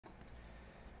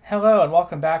Hello and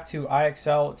welcome back to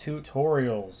IXL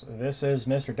Tutorials. This is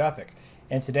Mr. Duffick,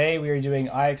 and today we are doing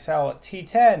IXL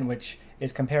T10, which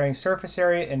is comparing surface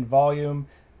area and volume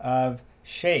of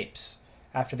shapes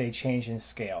after they change in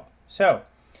scale. So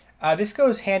this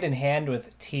goes hand in hand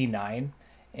with T9,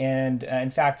 and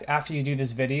in fact, after you do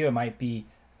this video, it might be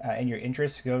in your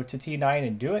interest to go to T9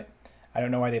 and do it. I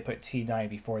don't know why they put T9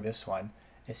 before this one.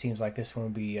 It seems like this one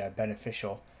would be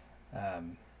beneficial.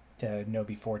 To know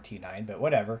before T9, but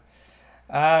whatever.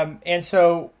 And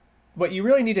so what you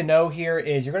really need to know here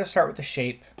is you're going to start with the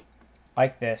shape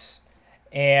like this,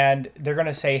 and they're going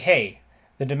to say, hey,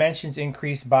 the dimensions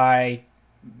increase by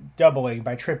doubling,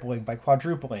 by tripling, by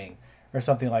quadrupling, or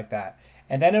something like that.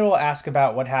 And then it will ask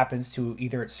about what happens to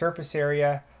either its surface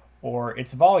area or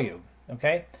its volume,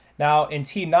 okay? Now, in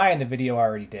T9, the video I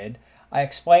already did, I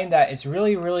explained that it's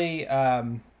really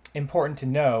important to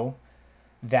know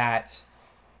that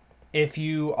if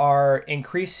you are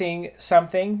increasing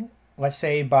something, let's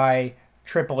say by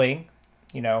tripling,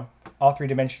 all three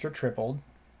dimensions are tripled,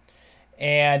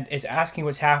 and it's asking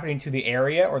what's happening to the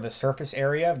area or the surface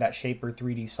area of that shape or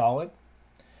 3D solid,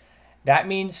 that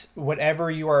means whatever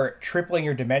you are tripling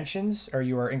your dimensions, or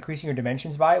you are increasing your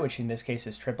dimensions by, which in this case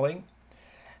is tripling,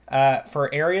 for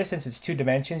area, since it's 2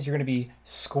 dimensions, you're going to be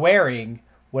squaring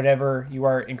whatever you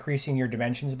are increasing your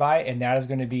dimensions by, and that is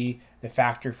going to be the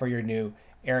factor for your new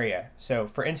area. So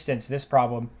for instance, this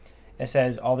problem, it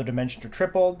says all the dimensions are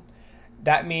tripled.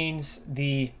 That means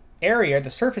the area, the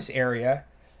surface area,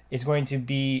 is going to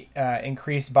be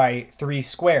increased by 3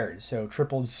 squared. So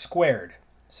tripled squared.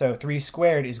 So 3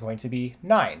 squared is going to be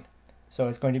 9. So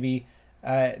it's going to be,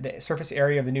 the surface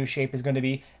area of the new shape is going to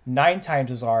be 9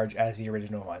 times as large as the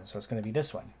original one. So it's going to be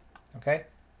this one. Okay?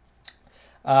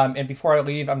 And before I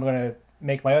leave, I'm going to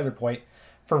make my other point.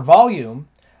 For volume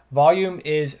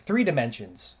is 3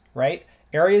 dimensions, right?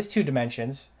 Area is 2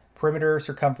 dimensions. Perimeter,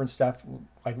 circumference stuff,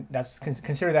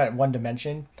 consider that 1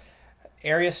 dimension.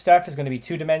 Area stuff is going to be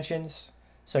 2 dimensions,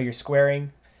 so you're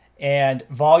squaring. And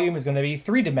volume is going to be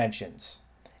 3 dimensions.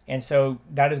 And so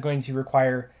that is going to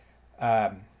require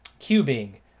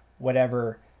cubing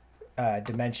whatever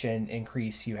dimension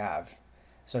increase you have.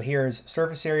 So here's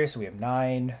surface area, so we have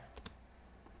 9.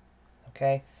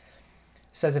 Okay.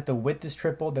 It says if the width is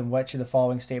tripled, then which of the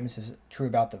following statements is true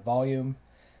about the volume?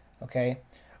 Okay,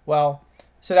 well,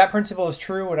 so that principle is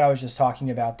true, what I was just talking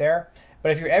about there.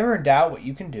 But if you're ever in doubt, what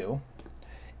you can do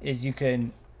is you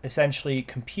can essentially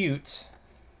compute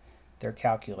their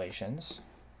calculations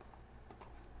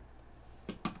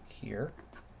here.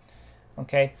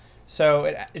 Okay, so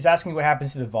it's asking what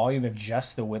happens to the volume if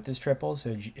just the width is tripled,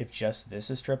 so if just this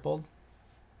is tripled.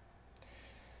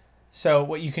 So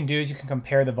what you can do is you can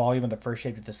compare the volume of the first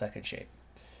shape to the second shape.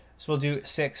 So we'll do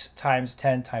 6 times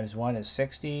 10 times 1 is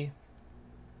 60.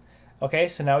 Okay,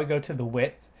 so now we go to the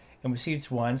width, and we see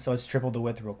it's 1, so let's triple the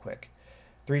width real quick.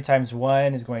 3 times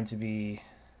 1 is going to be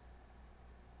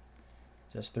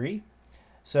just 3.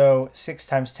 So 6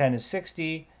 times 10 is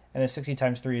 60, and then 60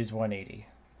 times 3 is 180.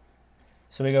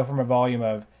 So we go from a volume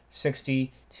of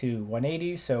 60 to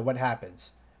 180, so what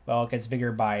happens? Well, it gets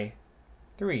bigger by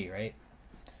 3, right?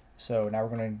 So now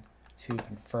we're going to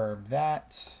confirm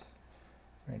that.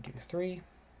 We're going to do 3.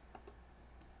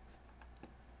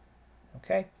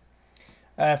 Okay.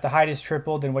 If the height is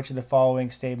tripled, then which of the following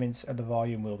statements of the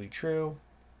volume will be true?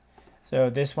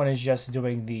 So this one is just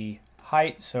doing the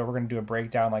height. So we're going to do a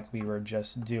breakdown like we were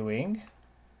just doing.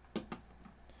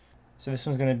 So this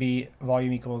one's going to be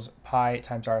volume equals pi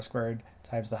times r squared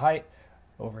times the height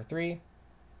over 3.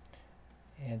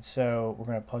 And so we're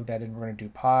going to plug that in. We're going to do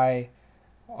pi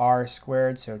r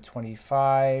squared, so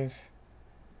 25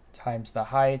 times the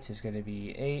height is going to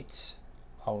be 8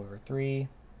 all over 3,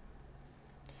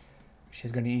 which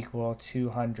is going to equal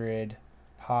 200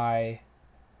 pi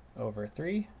over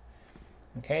 3.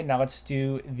 Okay, now let's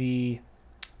do the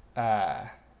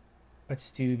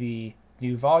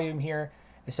new volume here.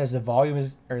 It says the volume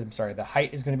is, or I'm sorry, the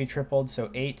height is going to be tripled,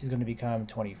 so 8 is going to become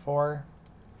 24.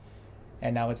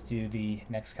 And now let's do the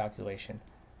next calculation.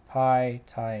 Pi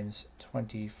times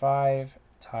 25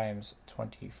 times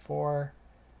 24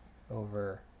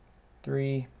 over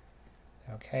 3.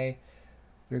 Okay,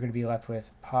 we're going to be left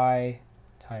with pi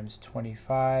times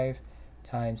 25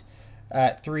 times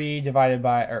 3 divided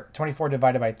by, or 24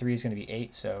 divided by 3 is going to be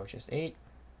 8, so just 8,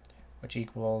 which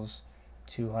equals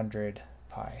 200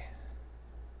 pi.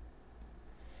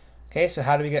 Okay, so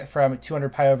how do we get from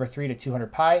 200 pi over 3 to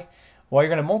 200 pi? Well, you're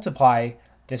going to multiply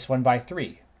this one by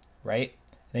 3, right?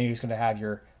 Then you're just going to have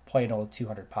your plain old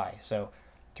 200 pi. So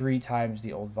 3 times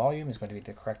the old volume is going to be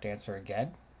the correct answer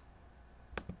again.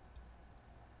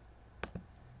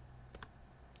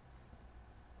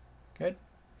 Good.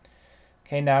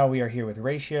 Okay, now we are here with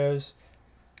ratios.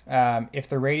 If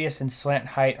the radius and slant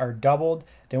height are doubled,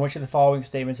 then which of the following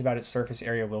statements about its surface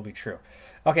area will be true?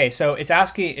 Okay, so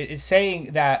it's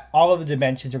saying that all of the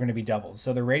dimensions are going to be doubled.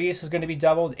 So the radius is going to be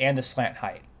doubled and the slant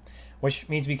height, which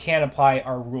means we can't apply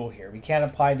our rule here. We can't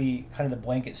apply the kind of the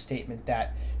blanket statement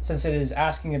that since it is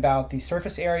asking about the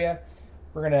surface area,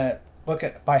 we're going to look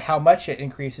at by how much it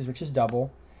increases, which is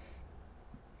double,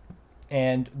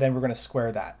 and then we're going to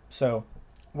square that. So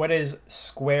what is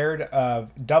squared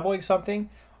of doubling something?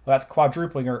 Well, that's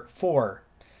quadrupling, or 4.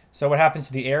 So what happens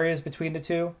to the areas between the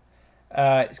two?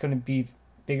 It's going to be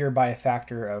bigger by a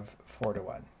factor of 4 to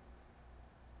 1.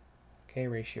 Okay,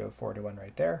 ratio of 4 to 1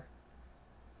 right there.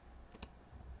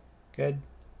 Good.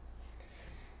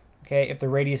 Okay, if the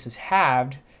radius is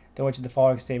halved, then which of the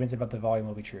following statements about the volume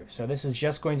will be true? So this is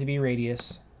just going to be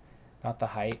radius, not the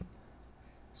height.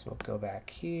 So we'll go back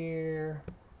here.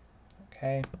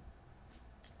 Okay.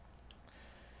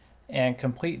 And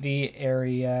complete the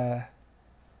area,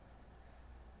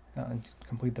 and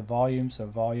complete the volume. So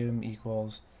volume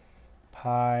equals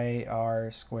pi r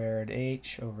squared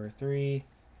h over 3.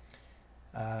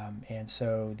 And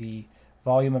so the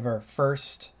volume of our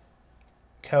first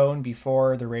cone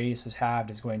before the radius is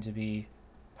halved is going to be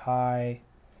pi.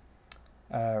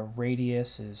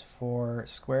 Radius is 4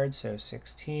 squared, so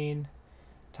 16,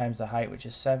 times the height, which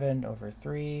is 7 over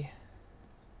 3.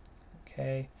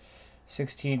 Okay.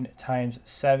 16 times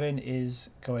 7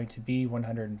 is going to be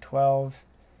 112.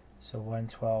 So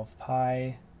 112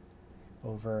 pi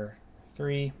over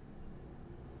 3.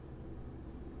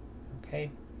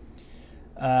 Okay.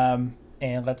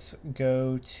 And let's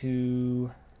go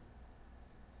to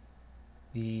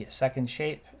the second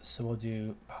shape. So we'll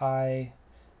do pi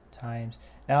times,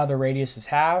 now the radius is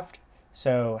halved.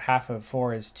 So half of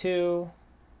 4 is 2.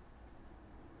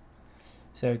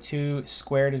 So 2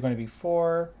 squared is going to be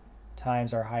 4.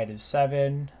 Times our height is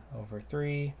 7 over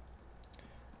 3,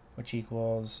 which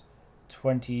equals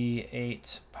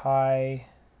 28 pi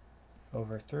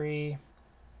over 3,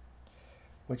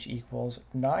 which equals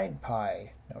 9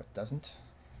 pi. No, it doesn't.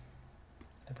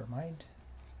 Never mind.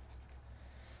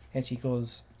 Which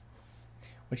equals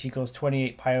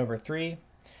 28 pi over 3.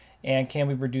 And can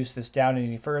we reduce this down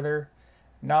any further?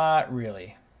 Not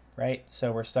really, right?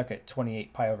 So we're stuck at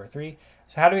 28 pi over 3.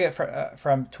 So how do we get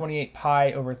from 28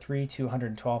 pi over 3 to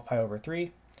 112 pi over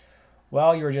 3?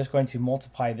 Well, you're just going to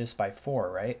multiply this by 4,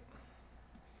 right?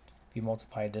 If you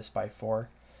multiply this by 4,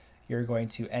 you're going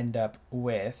to end up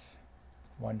with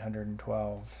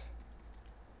 112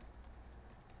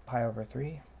 pi over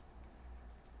 3.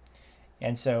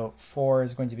 And so 4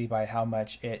 is going to be by how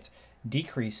much it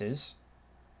decreases,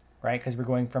 right? Because we're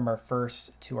going from our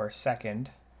first to our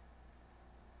second.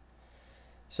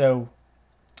 So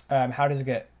how does it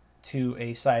get to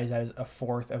a size that is a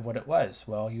fourth of what it was?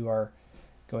 Well, you are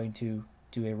going to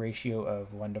do a ratio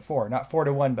of 1 to 4. Not 4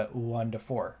 to 1, but 1 to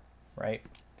 4, right?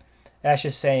 That's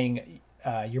just saying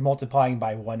you're multiplying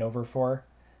by 1 over 4.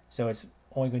 So it's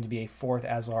only going to be a fourth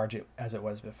as large as it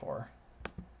was before.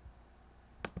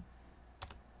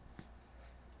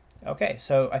 Okay,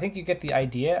 so I think you get the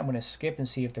idea. I'm going to skip and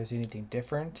see if there's anything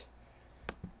different.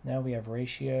 Now we have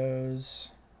ratios.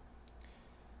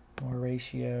 More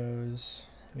ratios.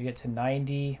 We get to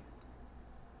 90.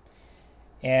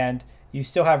 And you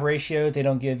still have ratios. They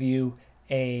don't give you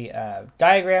a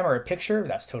diagram or a picture.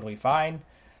 That's totally fine.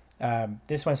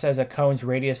 This one says a cone's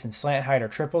radius and slant height are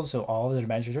tripled, so all of the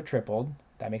dimensions are tripled.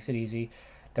 That makes it easy.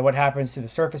 Then what happens to the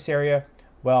surface area?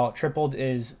 Well, tripled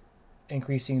is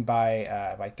increasing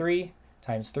by 3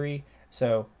 times 3.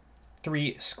 So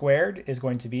 3 squared is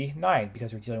going to be 9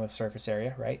 because we're dealing with surface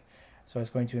area, right? So it's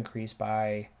going to increase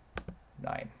by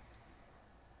 9.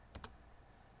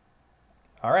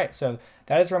 All right, so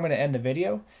that is where I'm going to end the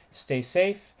video. Stay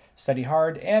safe, study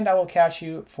hard, and I will catch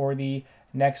you for the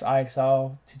next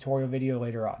IXL tutorial video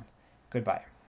later on. Goodbye.